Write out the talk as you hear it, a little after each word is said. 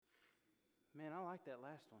Man, I like that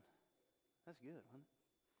last one. That's good, wasn't it?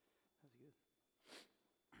 That's good.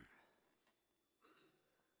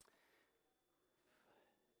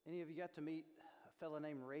 Any of you got to meet a fellow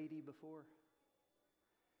named Rady before?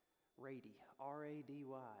 Rady,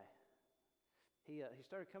 R-A-D-Y. He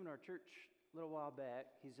started coming to our church a little while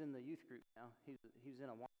back. He's in the youth group now. He was in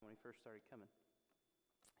Awana when he first started coming.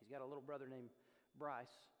 He's got a little brother named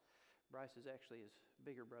Bryce. Bryce is actually his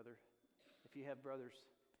bigger brother. If you have brothers,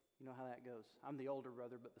 you know how that goes. I'm the older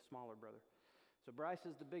brother, but the smaller brother. So Bryce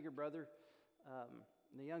is the bigger brother,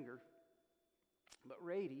 the younger. But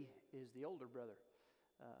Rady is the older brother.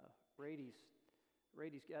 Rady's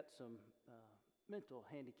got some mental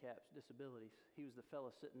handicaps, disabilities. He was the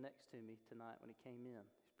fella sitting next to me tonight when he came in.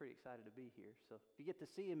 He's pretty excited to be here. So if you get to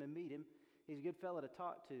see him and meet him, he's a good fella to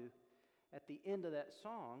talk to. At the end of that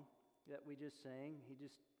song that we just sang, he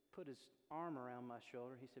just put his arm around my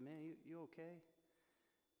shoulder. He said, "Man, you okay?"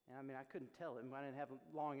 And I mean, I couldn't tell him. I didn't have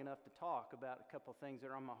long enough to talk about a couple things that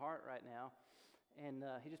are on my heart right now. And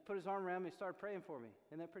he just put his arm around me and started praying for me.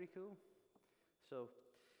 Isn't that pretty cool? So,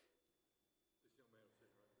 this young man was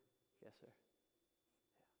sitting right here. Yes, sir. Yeah.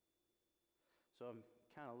 So I'm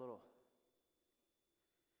kind of a little...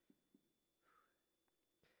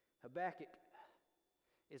 Habakkuk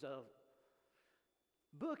is a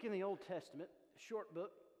book in the Old Testament, a short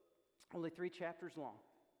book, only 3 chapters long.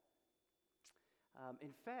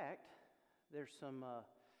 In fact, there's some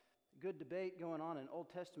good debate going on in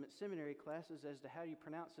Old Testament seminary classes as to how you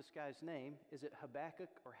pronounce this guy's name. Is it Habakkuk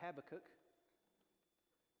or Habakkuk?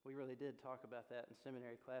 We really did talk about that in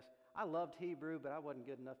seminary class. I loved Hebrew, but I wasn't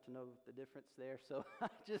good enough to know the difference there, so I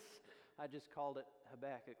just called it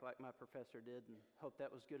Habakkuk like my professor did and hoped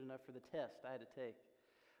that was good enough for the test I had to take.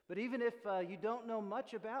 But even if you don't know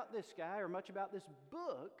much about this guy or much about this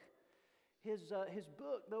book, his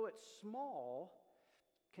book, though it's small,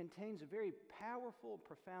 contains a very powerful,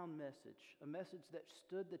 profound message, a message that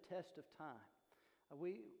stood the test of time.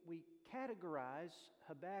 We categorize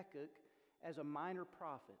Habakkuk as a minor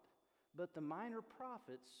prophet, but the minor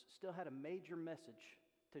prophets still had a major message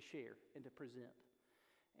to share and to present.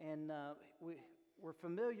 And we're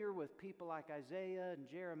familiar with people like Isaiah and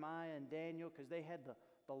Jeremiah and Daniel because they had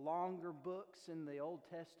the longer books in the Old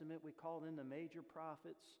Testament. We call them the major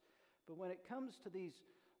prophets. But when it comes to these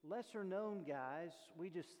lesser-known guys, we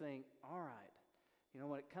just think, all right,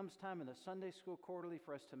 when it comes time in the Sunday School Quarterly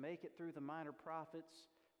for us to make it through the minor prophets,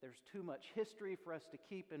 there's too much history for us to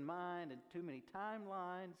keep in mind and too many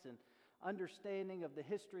timelines and understanding of the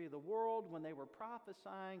history of the world when they were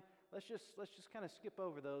prophesying. Let's just kind of skip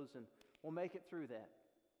over those and we'll make it through that.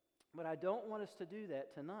 But I don't want us to do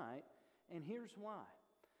that tonight, and here's why.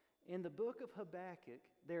 In the book of Habakkuk,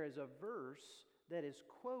 there is a verse that is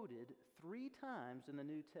quoted 3 times in the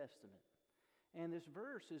New Testament. And this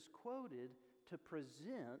verse is quoted to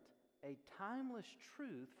present a timeless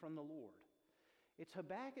truth from the Lord. It's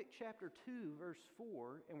Habakkuk chapter 2, verse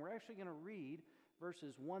 4, and we're actually going to read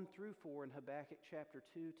verses 1 through 4 in Habakkuk chapter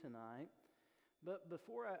 2 tonight. But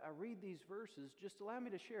before I read these verses, just allow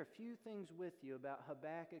me to share a few things with you about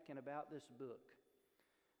Habakkuk and about this book.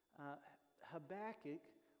 Habakkuk,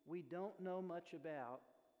 we don't know much about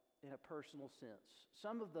in a personal sense.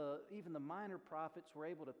 Some of even the minor prophets were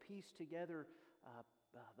able to piece together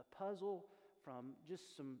the puzzle from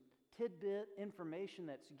just some tidbit information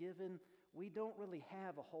that's given. We don't really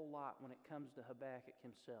have a whole lot when it comes to Habakkuk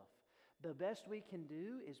himself. The best we can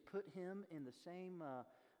do is put him in the same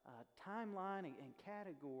timeline and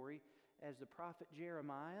category as the prophet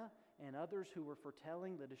Jeremiah and others who were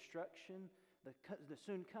foretelling the destruction, the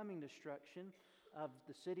soon coming destruction of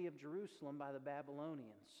the city of Jerusalem by the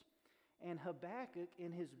Babylonians. And Habakkuk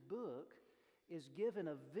in his book is given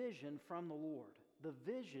a vision from the Lord. The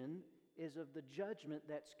vision is of the judgment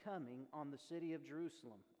that's coming on the city of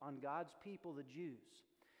Jerusalem, on God's people, the Jews.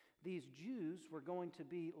 These Jews were going to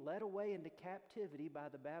be led away into captivity by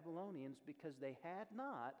the Babylonians because they had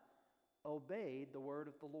not obeyed the word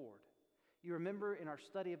of the Lord. You remember in our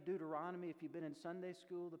study of Deuteronomy, if you've been in Sunday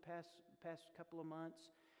school the past couple of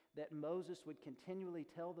months, that Moses would continually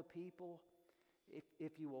tell the people,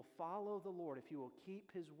 if you will follow the Lord, if you will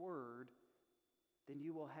keep His word, then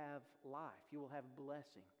you will have life, you will have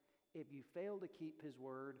blessing. If you fail to keep His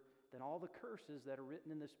word, then all the curses that are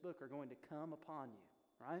written in this book are going to come upon you,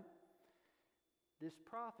 right? This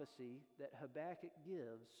prophecy that Habakkuk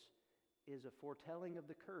gives is a foretelling of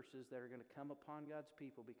the curses that are going to come upon God's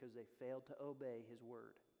people because they failed to obey His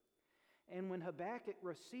word. And when Habakkuk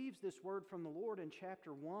receives this word from the Lord in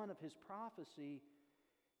chapter 1 of his prophecy,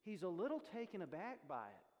 he's a little taken aback by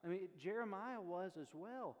it. I mean, Jeremiah was as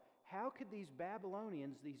well. How could these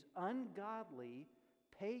Babylonians, these ungodly,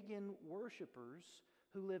 pagan worshipers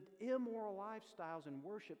who lived immoral lifestyles and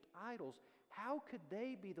worshiped idols, how could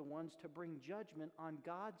they be the ones to bring judgment on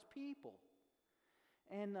God's people?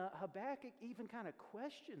 And Habakkuk even kind of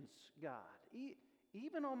questions God. He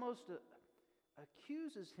even almost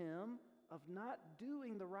accuses him of not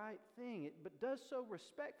doing the right thing, but does so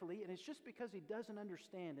respectfully, and it's just because he doesn't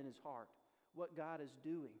understand in his heart what God is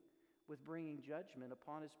doing with bringing judgment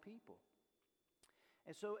upon his people.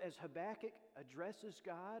 And so as Habakkuk addresses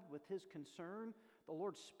God with his concern, the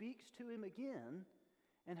Lord speaks to him again,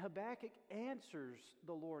 and Habakkuk answers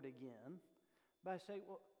the Lord again by saying,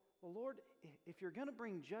 well, Lord, if you're going to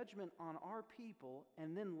bring judgment on our people,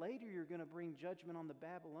 and then later you're going to bring judgment on the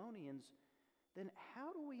Babylonians, then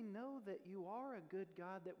how do we know that you are a good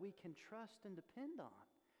God that we can trust and depend on?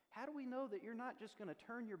 How do we know that you're not just going to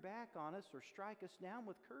turn your back on us or strike us down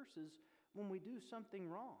with curses when we do something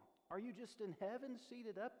wrong? Are you just in heaven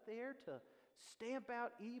seated up there to stamp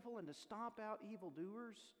out evil and to stomp out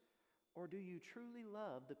evildoers? Or do you truly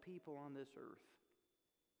love the people on this earth?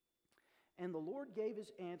 And the Lord gave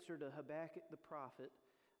his answer to Habakkuk the prophet,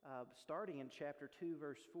 starting in chapter 2,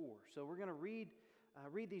 verse 4. So we're going to read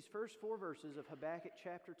these first 4 verses of Habakkuk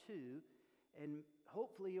chapter 2, and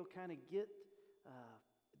hopefully you'll kind of get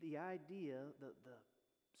the idea, the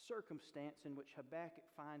circumstance in which Habakkuk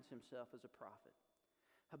finds himself as a prophet.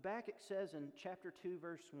 Habakkuk says in chapter 2,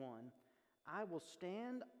 verse 1, I will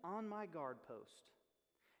stand on my guard post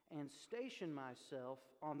and station myself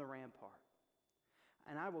on the rampart,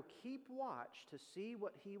 and I will keep watch to see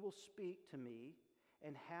what he will speak to me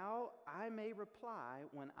and how I may reply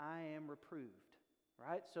when I am reproved.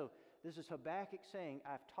 Right? So this is Habakkuk saying,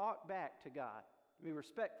 I've talked back to God. I mean,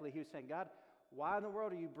 respectfully, he was saying, God, why in the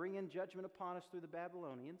world are you bringing judgment upon us through the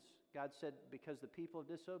Babylonians? God said, because the people have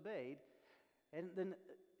disobeyed. And then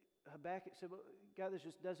Habakkuk said, well, God, this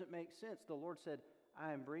just doesn't make sense. The Lord said,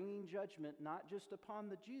 I am bringing judgment not just upon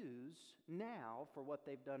the Jews now for what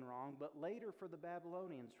they've done wrong, but later for the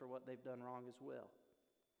Babylonians for what they've done wrong as well.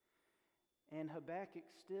 And Habakkuk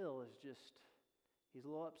still is he's a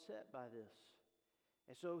little upset by this.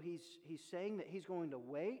 And so he's saying that he's going to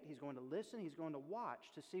wait, he's going to listen, he's going to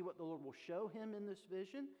watch to see what the Lord will show him in this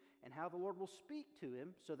vision and how the Lord will speak to him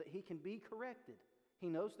so that he can be corrected. He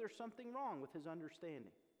knows there's something wrong with his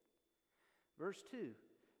understanding. Verse 2,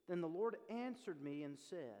 then the Lord answered me and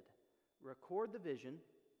said, record the vision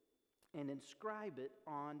and inscribe it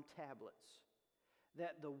on tablets,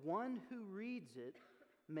 that the one who reads it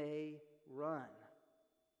may run.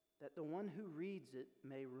 That the one who reads it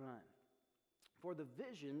may run. For the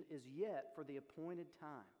vision is yet for the appointed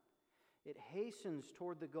time. It hastens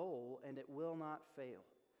toward the goal, and it will not fail.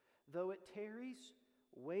 Though it tarries,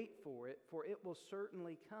 wait for it will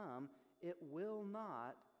certainly come. It will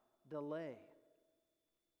not delay.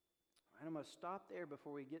 All right, I'm going to stop there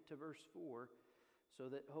before we get to verse 4 so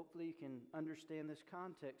that hopefully you can understand this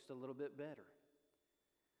context a little bit better.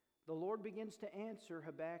 The Lord begins to answer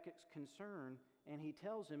Habakkuk's concern, and he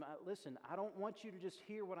tells him, listen, I don't want you to just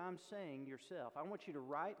hear what I'm saying yourself. I want you to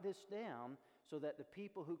write this down so that the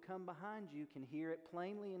people who come behind you can hear it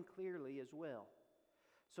plainly and clearly as well.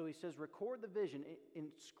 So he says, record the vision,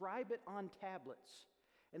 inscribe it on tablets.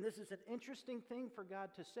 And this is an interesting thing for God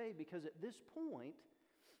to say, because at this point,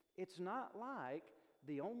 it's not like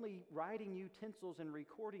the only writing utensils and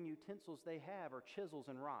recording utensils they have are chisels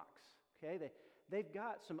and rocks. Okay, they've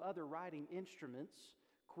got some other writing instruments,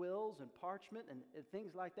 quills and parchment and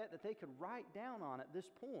things like that they could write down on at this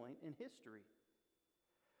point in history.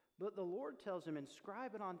 But the Lord tells him,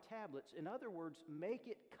 inscribe it on tablets. In other words, make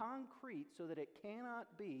it concrete so that it cannot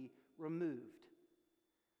be removed.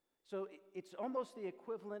 So it's almost the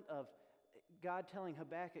equivalent of God telling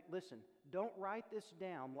Habakkuk, listen, don't write this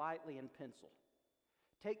down lightly in pencil.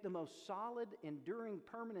 Take the most solid, enduring,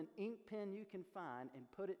 permanent ink pen you can find and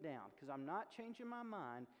put it down, because I'm not changing my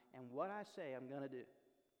mind, and what I say I'm going to do.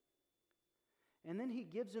 And then he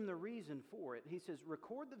gives him the reason for it. He says,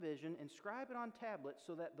 record the vision, inscribe it on tablets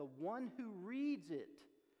so that the one who reads it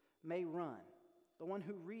may run. The one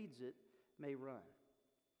who reads it may run.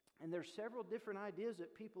 And there's several different ideas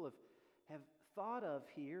that people have thought of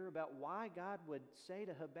here about why God would say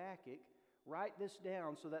to Habakkuk, write this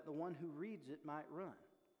down so that the one who reads it might run.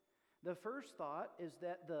 The first thought is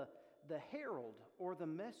that the herald or the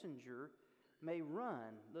messenger may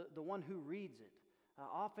run, the one who reads it.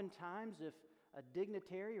 Oftentimes, if a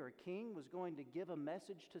dignitary or a king was going to give a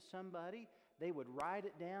message to somebody, they would write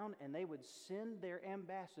it down and they would send their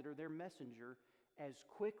ambassador, their messenger, as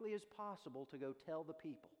quickly as possible to go tell the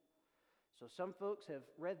people. So some folks have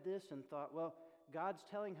read this and thought, well, God's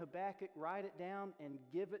telling Habakkuk, write it down and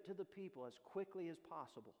give it to the people as quickly as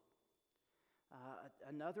possible.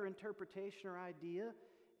 Another interpretation or idea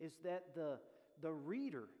is that the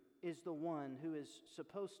reader is the one who is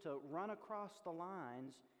supposed to run across the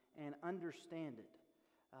lines and understand it.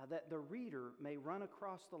 That the reader may run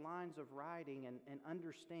across the lines of writing and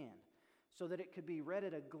understand, so that it could be read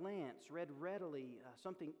at a glance, read readily,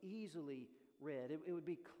 something easily read. It would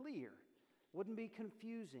be clear, wouldn't be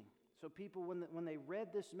confusing. So people, when they read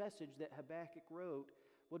this message that Habakkuk wrote,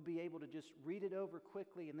 would be able to just read it over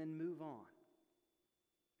quickly and then move on.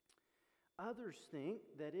 Others think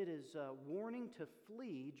that it is a warning to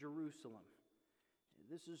flee Jerusalem.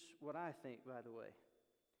 This is what I think, by the way.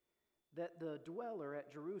 That the dweller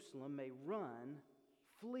at Jerusalem may run,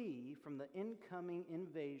 flee from the incoming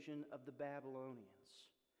invasion of the Babylonians.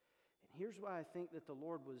 And here's why I think that the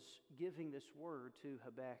Lord was giving this word to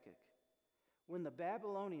Habakkuk. When the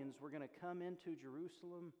Babylonians were going to come into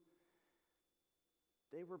Jerusalem,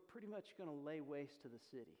 they were pretty much going to lay waste to the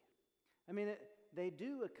city. I mean, they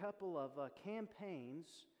do a couple of campaigns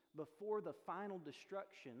before the final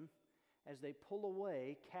destruction as they pull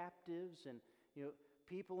away captives and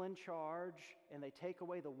people in charge, and they take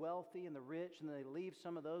away the wealthy and the rich, and they leave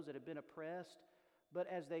some of those that have been oppressed. But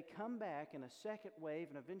as they come back in a second wave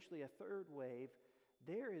and eventually a third wave,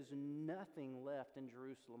 there is nothing left in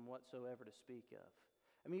Jerusalem whatsoever to speak of.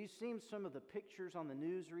 I mean, you've seen some of the pictures on the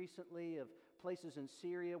news recently of places in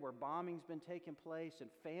Syria where bombing's been taking place, and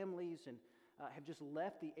families have just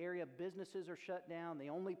left the area. Businesses are shut down. The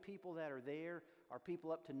only people that are there are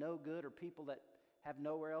people up to no good, or people that have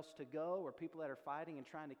nowhere else to go, or people that are fighting and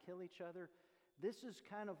trying to kill each other. This is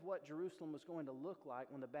kind of what Jerusalem was going to look like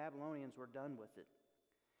when the Babylonians were done with it.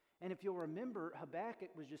 And if you'll remember, Habakkuk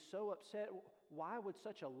was just so upset. Why would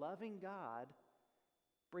such a loving God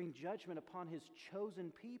bring judgment upon his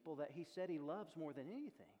chosen people that he said he loves more than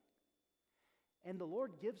anything? And the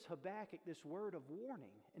Lord gives Habakkuk this word of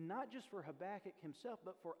warning, and not just for Habakkuk himself,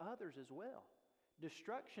 but for others as well.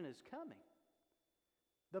 Destruction is coming.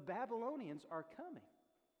 The Babylonians are coming.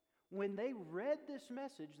 When they read this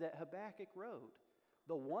message that Habakkuk wrote,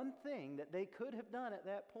 the one thing that they could have done at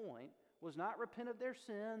that point was not repent of their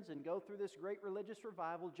sins and go through this great religious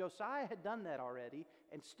revival. Josiah had done that already,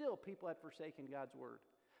 and still people had forsaken God's word.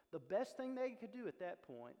 The best thing they could do at that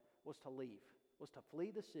point was to leave, was to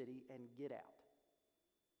flee the city and get out.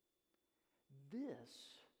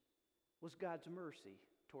 This was God's mercy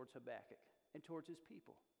towards Habakkuk and towards his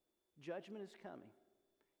people. Judgment is coming.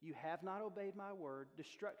 You have not obeyed my word.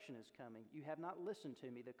 Destruction is coming. You have not listened to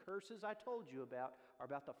me. The curses I told you about are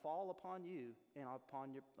about to fall upon you and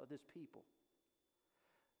upon this people.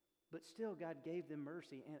 But still, God gave them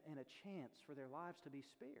mercy and a chance for their lives to be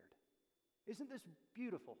spared. Isn't this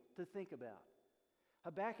beautiful to think about?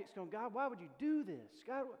 Habakkuk's going, God, why would you do this?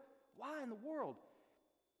 God, why in the world?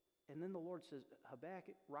 And then the Lord says,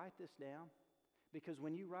 Habakkuk, write this down. Because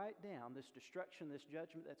when you write down this destruction, this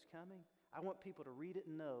judgment that's coming, I want people to read it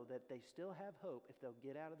and know that they still have hope if they'll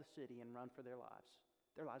get out of the city and run for their lives.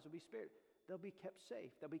 Their lives will be spared. They'll be kept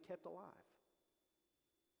safe. They'll be kept alive.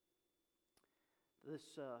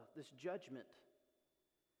 This judgment,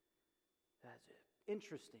 that's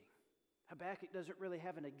interesting. Habakkuk doesn't really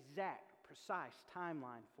have an exact, precise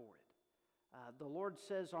timeline for it. The Lord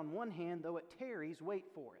says on one hand, though it tarries, wait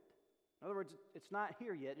for it. In other words, it's not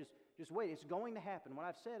here yet. Just wait. It's going to happen. What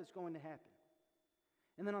I've said is going to happen.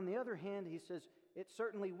 And then on the other hand, he says, it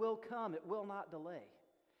certainly will come. It will not delay.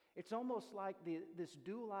 It's almost like this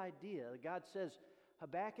dual idea. God says,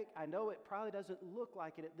 Habakkuk, I know it probably doesn't look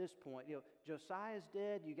like it at this point. Josiah's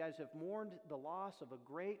dead. You guys have mourned the loss of a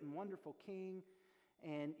great and wonderful king.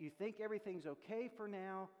 And you think everything's okay for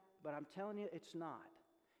now, but I'm telling you, it's not.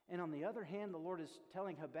 And on the other hand, the Lord is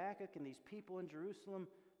telling Habakkuk and these people in Jerusalem,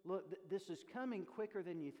 look, this is coming quicker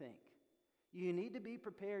than you think. You need to be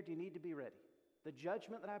prepared. You need to be ready. The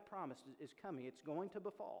judgment that I promised is coming. It's going to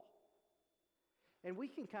befall. And we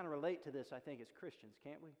can kind of relate to this, I think, as Christians,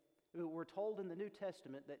 can't we? We're told in the New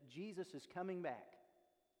Testament that Jesus is coming back.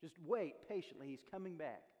 Just wait patiently. He's coming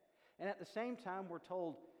back. And at the same time, we're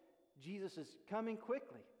told Jesus is coming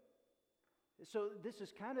quickly. So this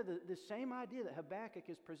is kind of the same idea that Habakkuk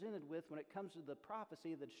is presented with when it comes to the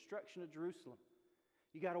prophecy of the destruction of Jerusalem.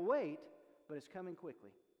 You got to wait, but it's coming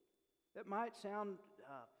quickly. That might sound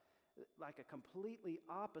like a completely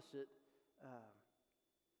opposite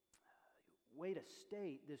way to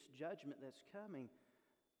state this judgment that's coming.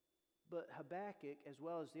 But Habakkuk, as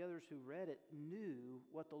well as the others who read it, knew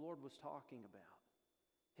what the Lord was talking about.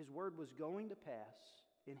 His word was going to pass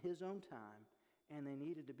in his own time, and they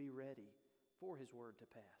needed to be ready for his word to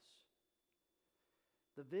pass.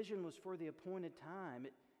 The vision was for the appointed time.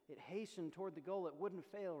 It hastened toward the goal. It wouldn't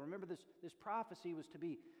fail. Remember, this prophecy was to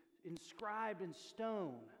be inscribed in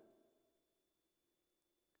stone.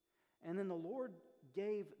 And then the Lord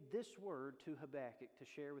gave this word to Habakkuk to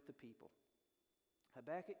share with the people.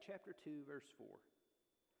 Habakkuk chapter 2, verse 4.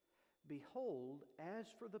 Behold, as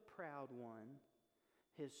for the proud one,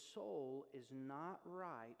 his soul is not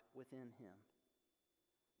right within him,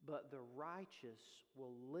 but the righteous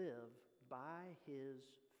will live by his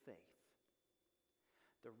faith.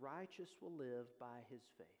 The righteous will live by his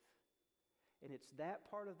faith. And it's that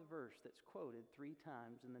part of the verse that's quoted 3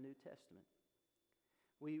 times in the New Testament.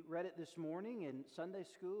 We read it this morning in Sunday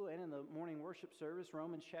school and in the morning worship service,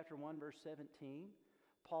 Romans chapter 1, verse 17.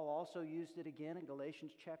 Paul also used it again in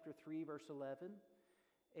Galatians chapter 3, verse 11.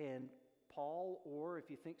 And Paul, or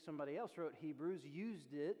if you think somebody else wrote Hebrews,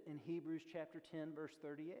 used it in Hebrews chapter 10, verse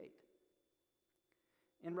 38.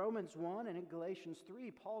 In Romans 1 and in Galatians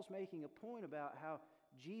 3, Paul's making a point about how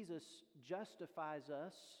Jesus justifies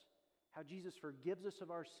us, how Jesus forgives us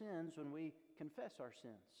of our sins when we confess our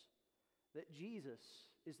sins. That Jesus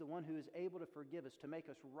is the one who is able to forgive us, to make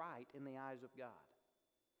us right in the eyes of God.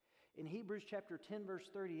 In Hebrews chapter 10, verse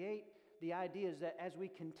 38, the idea is that as we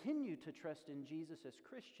continue to trust in Jesus as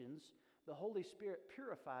Christians, the Holy Spirit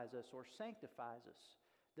purifies us or sanctifies us,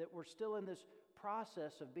 that we're still in this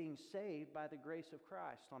process of being saved by the grace of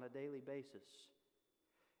Christ on a daily basis.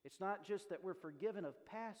 It's not just that we're forgiven of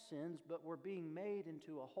past sins, but we're being made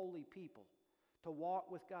into a holy people to walk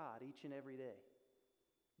with God each and every day.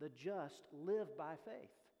 The just live by faith.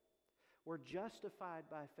 We're justified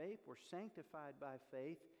by faith, we're sanctified by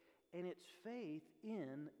faith, and it's faith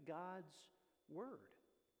in God's Word.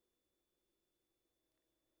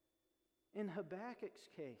 In Habakkuk's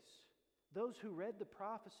case, those who read the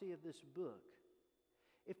prophecy of this book,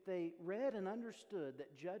 if they read and understood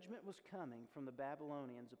that judgment was coming from the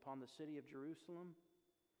Babylonians upon the city of Jerusalem,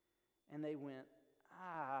 and they went,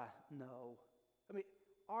 no. I mean,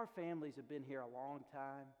 our families have been here a long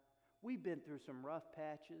time. We've been through some rough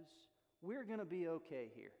patches. We're going to be okay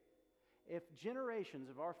here. If generations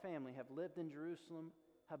of our family have lived in Jerusalem,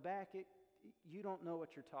 Habakkuk, you don't know what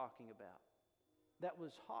you're talking about. That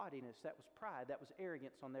was haughtiness, that was pride, that was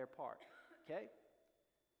arrogance on their part. Okay?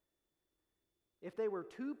 If they were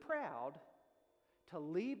too proud to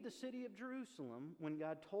leave the city of Jerusalem when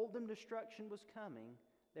God told them destruction was coming,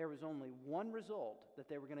 there was only one result that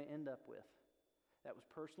they were going to end up with. That was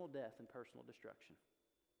personal death and personal destruction.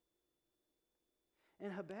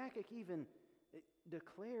 And Habakkuk even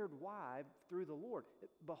declared why through the Lord.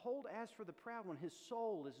 Behold, as for the proud one, his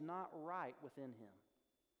soul is not right within him.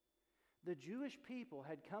 The Jewish people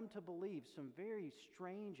had come to believe some very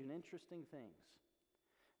strange and interesting things.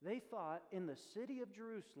 They thought in the city of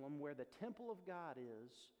Jerusalem, where the temple of God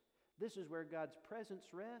is, this is where God's presence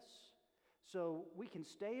rests. So we can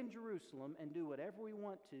stay in Jerusalem and do whatever we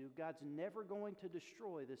want to. God's never going to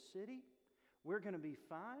destroy this city. We're going to be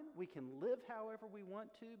fine. We can live however we want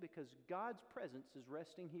to because God's presence is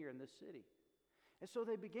resting here in this city. And so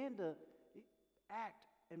they began to act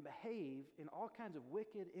and behave in all kinds of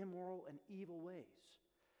wicked, immoral, and evil ways.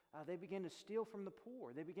 They began to steal from the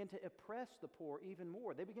poor. They began to oppress the poor even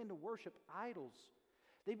more. They began to worship idols.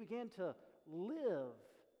 They began to live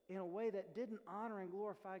in a way that didn't honor and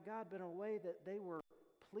glorify God, but in a way that they were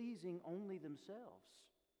pleasing only themselves.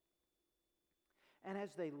 And as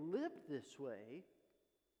they lived this way,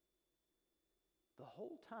 the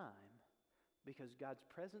whole time, because God's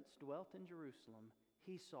presence dwelt in Jerusalem,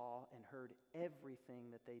 he saw and heard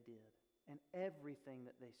everything that they did and everything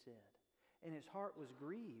that they said. And his heart was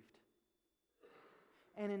grieved.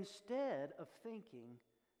 And instead of thinking,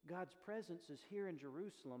 God's presence is here in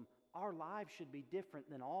Jerusalem, our lives should be different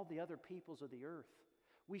than all the other peoples of the earth.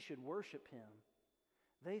 We should worship him.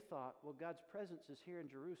 They thought, well, God's presence is here in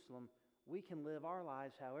Jerusalem. We can live our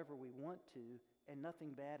lives however we want to, and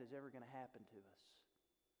nothing bad is ever going to happen to us.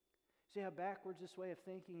 See how backwards this way of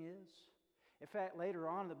thinking is? In fact, later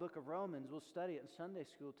on in the book of Romans, we'll study it in Sunday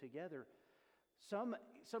school together. Some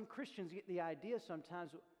Christians get the idea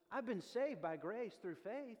sometimes, I've been saved by grace through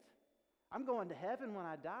faith. I'm going to heaven when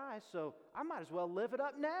I die, so I might as well live it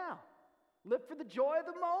up now. Live for the joy of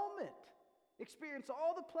the moment. Experience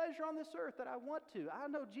all the pleasure on this earth that I want to. I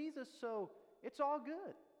know Jesus, so it's all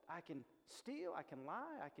good. I can steal, I can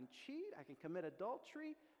lie, I can cheat, I can commit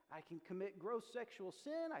adultery, I can commit gross sexual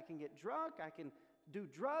sin, I can get drunk, I can do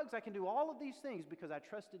drugs, I can do all of these things because I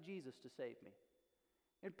trusted Jesus to save me.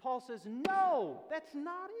 And Paul says, no, that's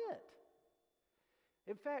not it.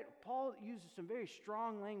 In fact, Paul uses some very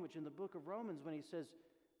strong language in the book of Romans when he says,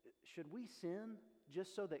 should we sin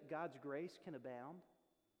just so that God's grace can abound?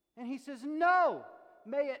 And he says, no,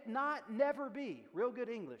 may it not never be. Real good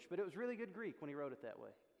English, but it was really good Greek when he wrote it that way.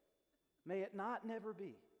 May it not never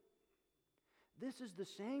be. This is the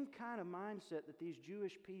same kind of mindset that these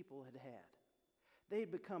Jewish people had had. They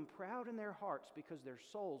had become proud in their hearts because their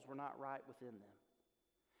souls were not right within them.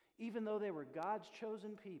 Even though they were God's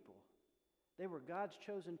chosen people, they were God's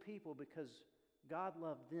chosen people because God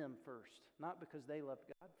loved them first, not because they loved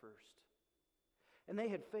God first. And they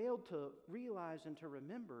had failed to realize and to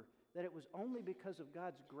remember that it was only because of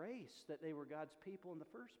God's grace that they were God's people in the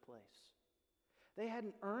first place. They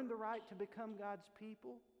hadn't earned the right to become God's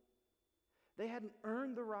people. They hadn't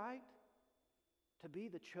earned the right to be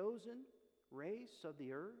the chosen race of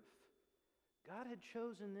the earth. God had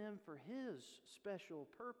chosen them for His special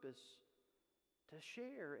purpose to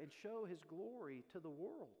share and show His glory to the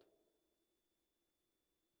world.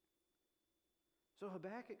 So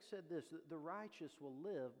Habakkuk said this, that the righteous will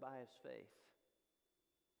live by his faith.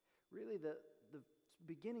 Really, the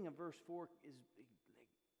beginning of verse 4 is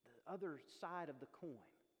the other side of the coin.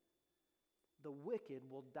 The wicked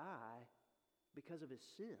will die because of his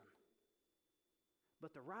sin,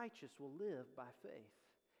 but the righteous will live by faith.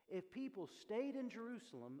 If people stayed in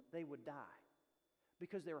Jerusalem, they would die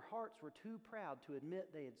because their hearts were too proud to admit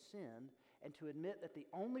they had sinned and to admit that the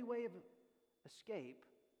only way of escape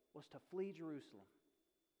was to flee Jerusalem.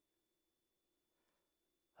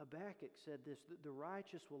 Habakkuk said this, that the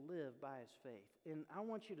righteous will live by his faith. And I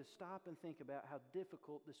want you to stop and think about how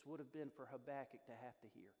difficult this would have been for Habakkuk to have to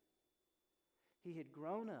hear. He had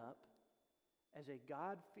grown up as a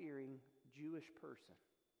God-fearing Jewish person.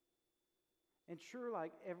 And sure,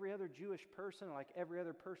 like every other Jewish person, like every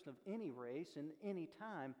other person of any race in any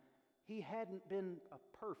time, he hadn't been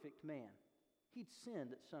a perfect man. He'd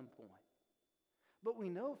sinned at some point. But we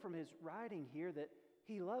know from his writing here that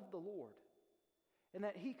he loved the Lord and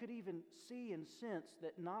that he could even see and sense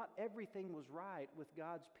that not everything was right with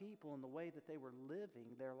God's people in the way that they were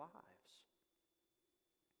living their lives.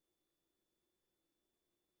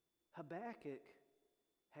 Habakkuk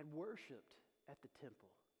had worshiped at the temple.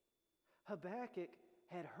 Habakkuk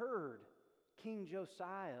had heard King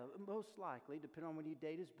Josiah, most likely, depending on when you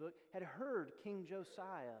date his book, had heard King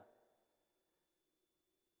Josiah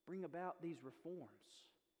bring about these reforms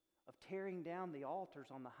of tearing down the altars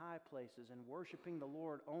on the high places and worshiping the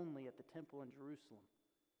Lord only at the temple in Jerusalem,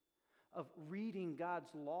 of reading God's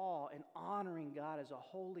law and honoring God as a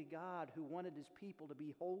holy God who wanted his people to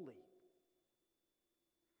be holy.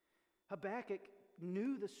 Habakkuk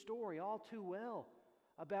knew the story all too well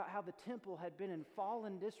about how the temple had been in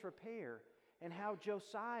fallen disrepair and how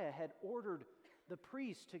Josiah had ordered the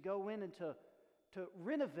priests to go in and to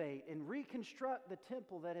renovate and reconstruct the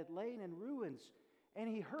temple that had lain in ruins. And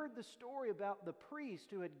he heard the story about the priest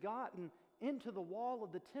who had gotten into the wall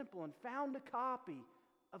of the temple and found a copy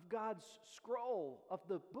of God's scroll, of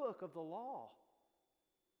the book of the law.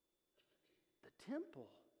 The temple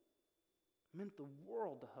meant the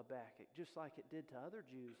world to Habakkuk, just like it did to other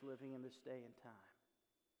Jews living in this day and time.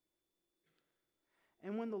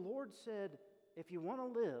 And when the Lord said, if you want to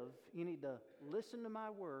live, you need to listen to my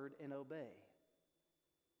word and obey,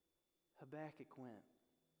 Habakkuk went,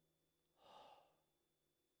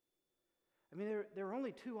 I mean, there are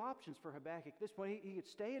only two options for Habakkuk at this point. He could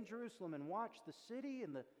stay in Jerusalem and watch the city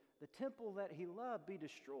and the temple that he loved be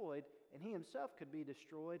destroyed, and he himself could be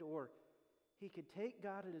destroyed, or he could take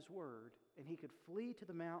God at his word and he could flee to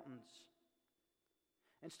the mountains.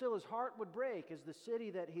 And still his heart would break as the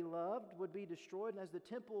city that he loved would be destroyed and as the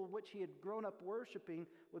temple which he had grown up worshiping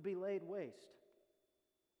would be laid waste.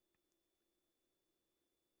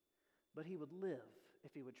 But he would live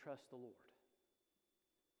if he would trust the Lord.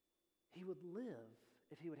 He would live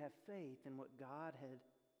if he would have faith in what God had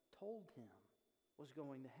told him was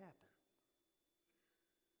going to happen.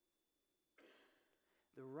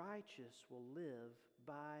 The righteous will live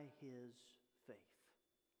by his faith.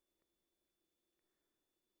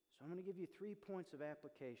 So I'm going to give you 3 points of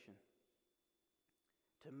application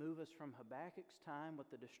to move us from Habakkuk's time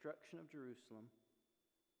with the destruction of Jerusalem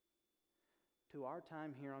to our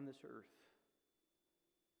time here on this earth.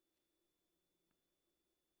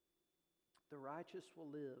 The righteous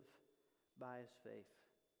will live by his faith.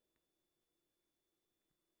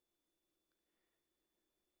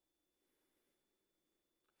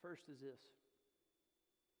 First is this.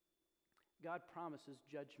 God promises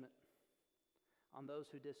judgment on those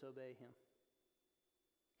who disobey him.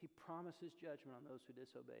 He promises judgment on those who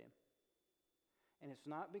disobey him. And it's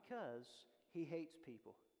not because he hates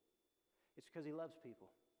people. It's because he loves people.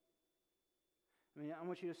 I mean, I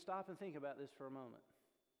want you to stop and think about this for a moment.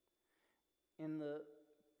 In the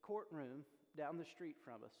courtroom down the street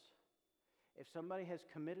from us, if somebody has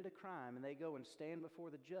committed a crime and they go and stand before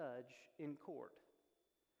the judge in court,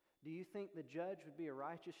 Do you think the judge would be a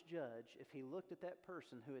righteous judge if he looked at that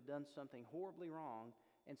person who had done something horribly wrong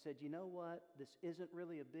and said, you know what, this isn't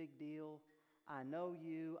really a big deal. I know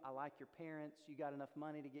you. I like your parents. You got enough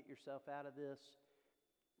money to get yourself out of this.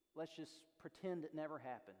 Let's just pretend it never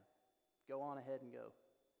happened. Go on ahead and go.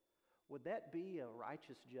 Would that be a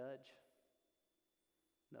righteous judge?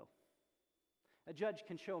 No. A judge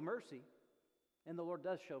can show mercy, and the Lord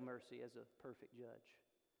does show mercy as a perfect judge.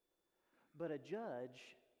 But a judge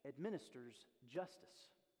administers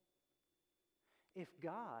justice. If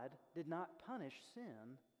God did not punish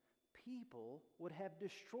sin, people would have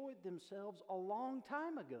destroyed themselves a long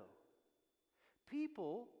time ago.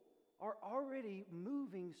 People are already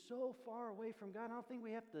moving so far away from God. I don't think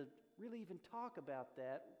we have to really even talk about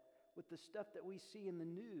that with the stuff that we see in the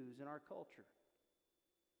news in our culture.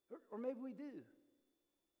 Or maybe we do.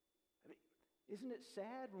 I mean, isn't it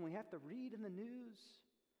sad when we have to read in the news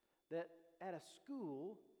that at a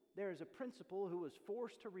school there is a principal who was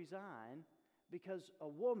forced to resign because a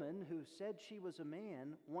woman who said she was a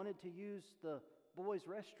man wanted to use the boys'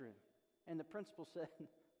 restroom. And the principal said,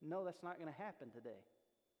 no, that's not going to happen today.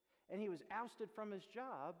 And he was ousted from his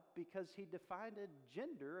job because he defined a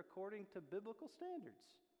gender according to biblical standards.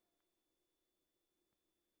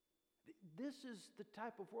 This is the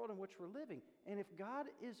type of world in which we're living. And if God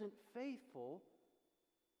isn't faithful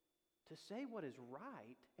to say what is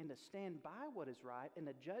right and to stand by what is right and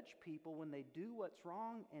to judge people when they do what's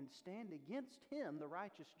wrong and stand against him, the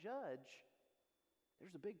righteous judge,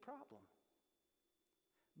 there's a big problem.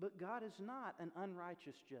 But God is not an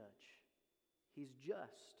unrighteous judge. He's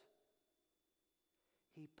just.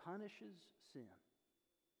 He punishes sin.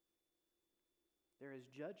 There is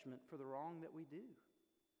judgment for the wrong that we do.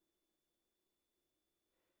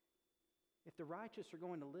 If the righteous are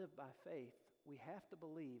going to live by faith, we have to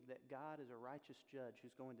believe that God is a righteous judge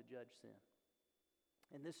who's going to judge sin.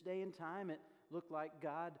 In this day and time, it looked like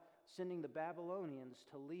God sending the Babylonians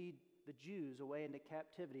to lead the Jews away into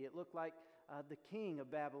captivity. It looked like the king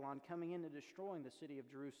of Babylon coming in and destroying the city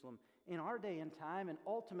of Jerusalem. In our day and time, and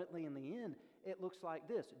ultimately in the end, it looks like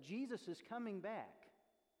this. Jesus is coming back.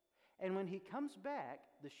 And when he comes back,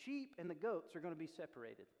 the sheep and the goats are going to be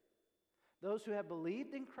separated. Those who have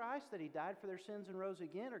believed in Christ, that he died for their sins and rose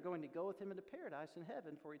again, are going to go with him into paradise in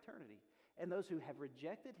heaven for eternity. And those who have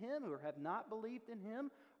rejected him, who have not believed in him,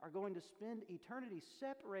 are going to spend eternity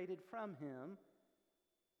separated from him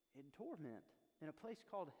in torment in a place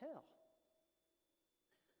called hell.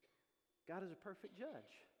 God is a perfect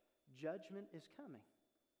judge. Judgment is coming.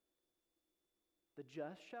 The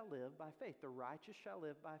just shall live by faith. The righteous shall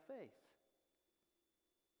live by faith.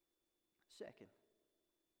 Second,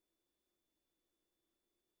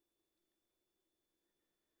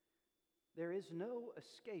 there is no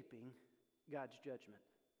escaping God's judgment.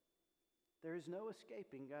 There is no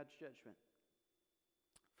escaping God's judgment.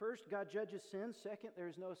 First, God judges sin. Second, there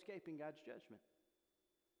is no escaping God's judgment.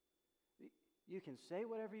 You can say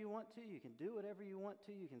whatever you want to. You can do whatever you want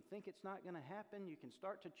to. You can think it's not going to happen. You can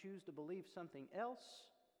start to choose to believe something else.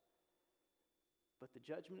 But the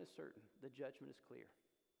judgment is certain. The judgment is clear.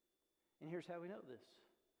 And here's how we know this.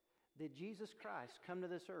 Did Jesus Christ come to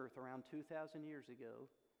this earth around 2,000 years ago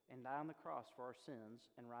and die on the cross for our sins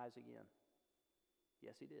and rise again?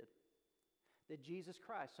 Yes, he did. Did Jesus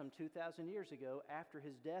Christ, some 2,000 years ago, after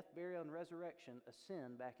his death, burial, and resurrection,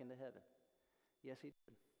 ascend back into heaven? Yes, he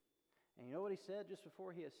did. And you know what he said just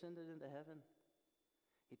before he ascended into heaven?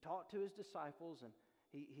 He talked to his disciples and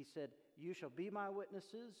he said, you shall be my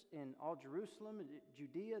witnesses in all Jerusalem,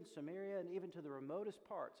 Judea, and Samaria, and even to the remotest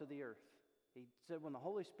parts of the earth. He said, when the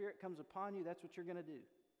Holy Spirit comes upon you, that's what you're going to do.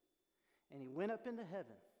 And he went up into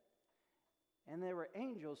heaven. And there were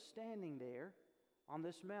angels standing there on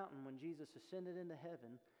this mountain when Jesus ascended into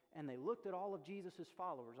heaven, and they looked at all of Jesus'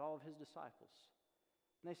 followers, all of his disciples.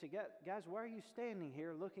 And they said, guys, why are you standing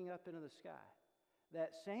here looking up into the sky?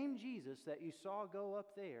 That same Jesus that you saw go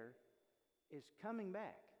up there is coming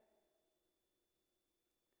back.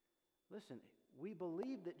 Listen, we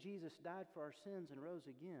believe that Jesus died for our sins and rose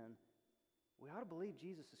again. We ought to believe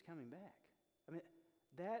Jesus is coming back. I mean,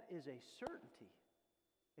 that is a certainty.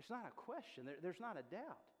 It's not a question. There's not a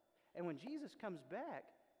doubt. And when Jesus comes back,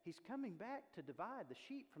 he's coming back to divide the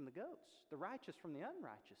sheep from the goats, the righteous from the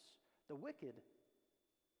unrighteous, the wicked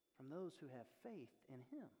from those who have faith in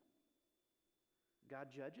him. God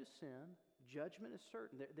judges sin. Judgment is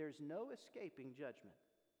certain. There's no escaping judgment.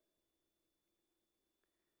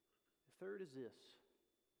 The third is this.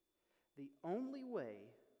 The only way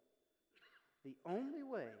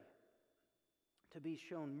to be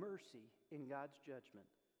shown mercy in God's judgment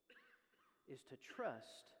is to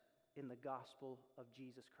trust in the gospel of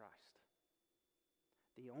Jesus Christ.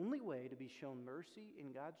 The only way to be shown mercy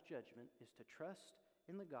in God's judgment is to trust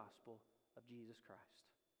in the gospel of Jesus Christ.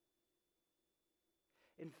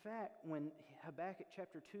 In fact, when Habakkuk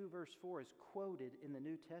chapter 2, verse 4 is quoted in the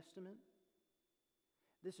New Testament,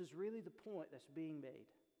 this is really the point that's being made.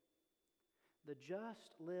 The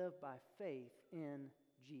just live by faith in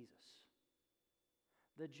Jesus.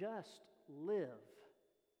 The just live.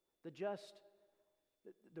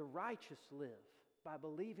 The righteous live by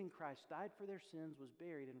believing Christ died for their sins, was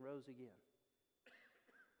buried, and rose again.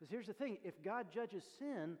 Because here's the thing, if God judges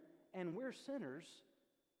sin and we're sinners,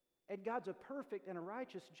 and God's a perfect and a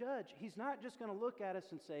righteous judge, He's not just going to look at us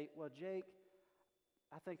and say, well, Jake,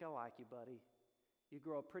 I think I like you, buddy. You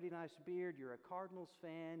grow a pretty nice beard, you're a Cardinals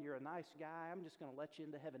fan, you're a nice guy, I'm just going to let you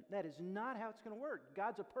into heaven. That is not how it's going to work.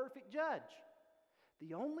 God's a perfect judge.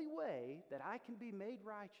 The only way that I can be made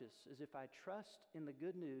righteous is if I trust in the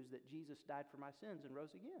good news that Jesus died for my sins and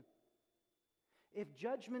rose again. If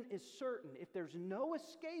judgment is certain, if there's no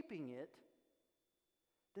escaping it,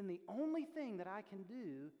 then the only thing that I can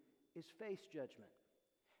do is face judgment.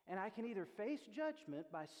 And I can either face judgment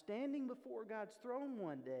by standing before God's throne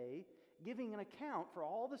one day, giving an account for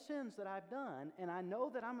all the sins that I've done, and I know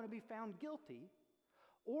that I'm going to be found guilty,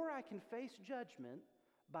 or I can face judgment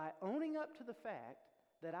by owning up to the fact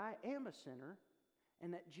that I am a sinner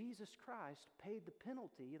and that Jesus Christ paid the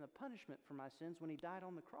penalty and the punishment for my sins when He died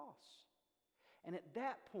on the cross. And at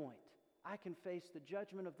that point, I can face the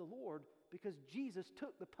judgment of the Lord because Jesus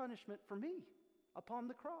took the punishment for me upon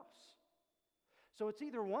the cross. So it's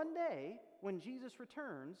either one day when Jesus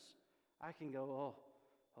returns, I can go,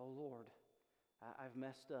 oh Lord, I've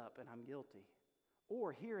messed up and I'm guilty.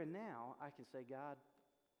 Or here and now, I can say, God,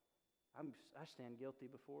 I stand guilty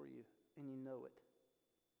before you, and you know it.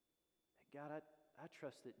 God, I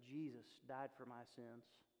trust that Jesus died for my sins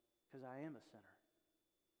because I am a sinner.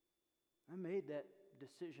 I made that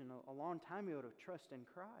decision a long time ago to trust in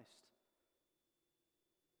Christ.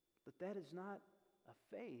 But that is not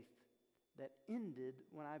a faith that ended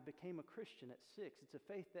when I became a Christian at 6. It's a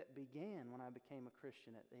faith that began when I became a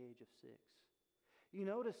Christian at the age of 6. You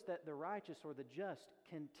notice that the righteous or the just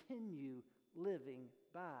continue living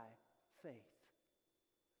by faith.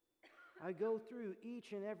 I go through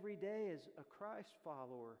each and every day as a Christ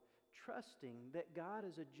follower, trusting that God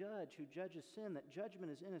is a judge who judges sin, that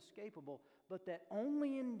judgment is inescapable, but that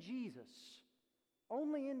only in Jesus,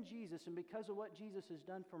 and because of what Jesus has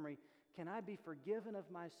done for me, can I be forgiven of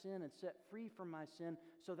my sin and set free from my sin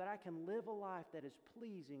so that I can live a life that is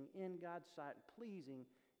pleasing in God's sight, pleasing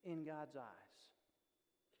in God's eyes.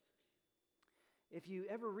 If you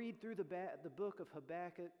ever read through the book of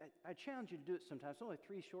Habakkuk, I challenge you to do it sometimes. It's only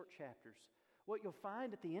 3 short chapters. What you'll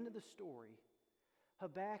find at the end of the story,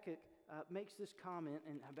 Habakkuk makes this comment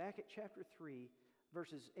in Habakkuk chapter 3,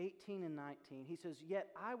 verses 18 and 19. He says,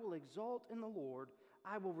 "Yet I will exult in the Lord.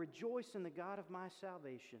 I will rejoice in the God of my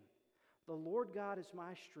salvation. The Lord God is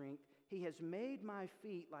my strength. He has made my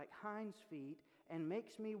feet like hinds' feet and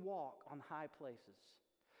makes me walk on high places."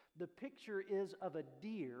 The picture is of a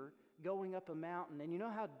deer going up a mountain. And you know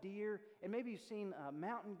how deer, and maybe you've seen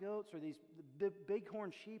mountain goats or these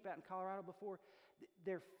bighorn sheep out in Colorado before,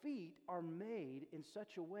 their feet are made in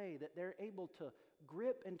such a way that they're able to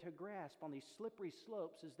grip and to grasp on these slippery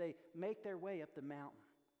slopes as they make their way up the mountain.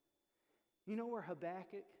 You know where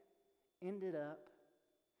Habakkuk ended up?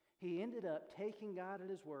 He ended up taking God at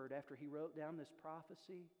His word after he wrote down this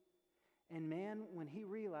prophecy. And man, when he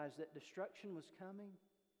realized that destruction was coming,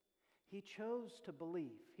 he chose to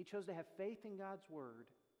believe. He chose to have faith in God's word.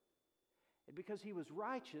 And because he was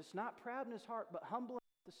righteous, not proud in his heart, but humble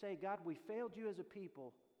enough to say, God, we failed you as a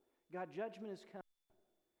people. God, judgment is coming.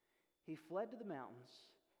 He fled to the mountains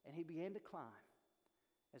and he began to climb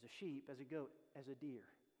as a sheep, as a goat, as a deer.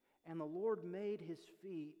 And the Lord made his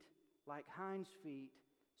feet like hinds' feet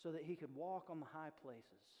so that he could walk on the high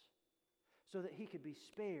places, so that he could be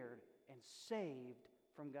spared and saved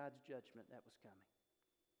from God's judgment that was coming.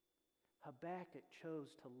 Habakkuk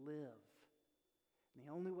chose to live. And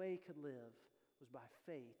the only way he could live was by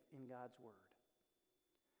faith in God's word.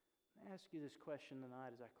 I ask you this question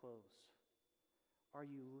tonight as I close. Are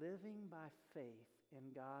you living by faith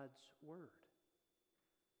in God's word?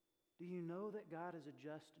 Do you know that God is a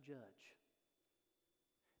just judge?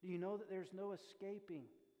 Do you know that there's no escaping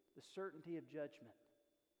the certainty of judgment?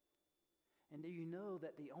 And do you know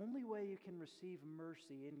that the only way you can receive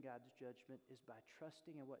mercy in God's judgment is by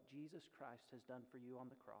trusting in what Jesus Christ has done for you on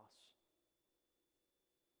the cross?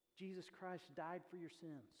 Jesus Christ died for your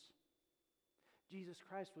sins. Jesus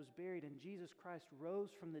Christ was buried, and Jesus Christ rose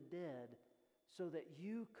from the dead so that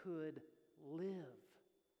you could live.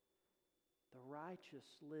 The righteous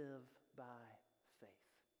live by faith.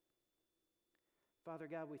 Father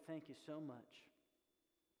God, we thank you so much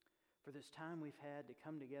for this time we've had to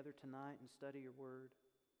come together tonight and study your word.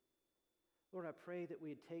 Lord, I pray that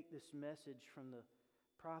we'd take this message from the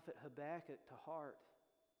prophet Habakkuk to heart.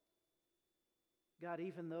 God,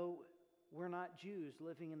 even though we're not Jews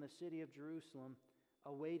living in the city of Jerusalem,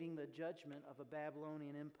 awaiting the judgment of a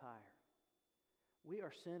Babylonian empire, we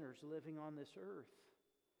are sinners living on this earth,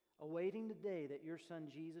 awaiting the day that your Son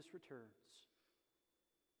Jesus returns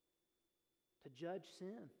to judge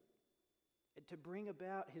sin and to bring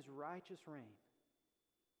about his righteous reign.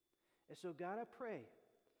 And so, God, I pray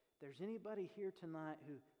if there's anybody here tonight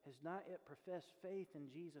who has not yet professed faith in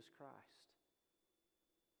Jesus Christ,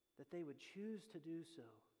 that they would choose to do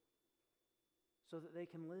so that they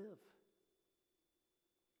can live.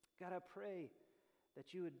 God, I pray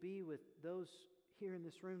that you would be with those here in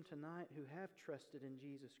this room tonight who have trusted in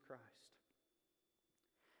Jesus Christ,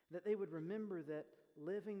 that they would remember that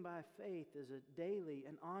living by faith is a daily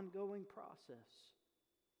and ongoing process,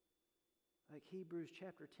 like Hebrews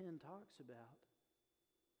chapter 10 talks about.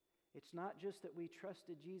 It's not just that we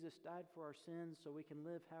trusted Jesus died for our sins so we can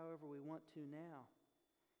live however we want to now.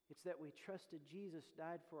 It's that we trusted Jesus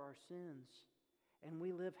died for our sins and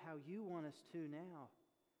we live how you want us to now,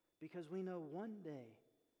 because we know one day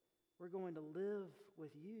we're going to live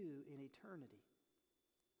with you in eternity.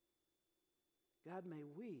 God, may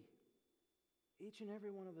we, each and every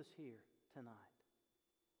one of us here tonight,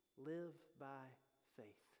 live by faith.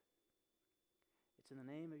 It's in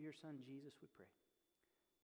the name of your Son, Jesus, we pray.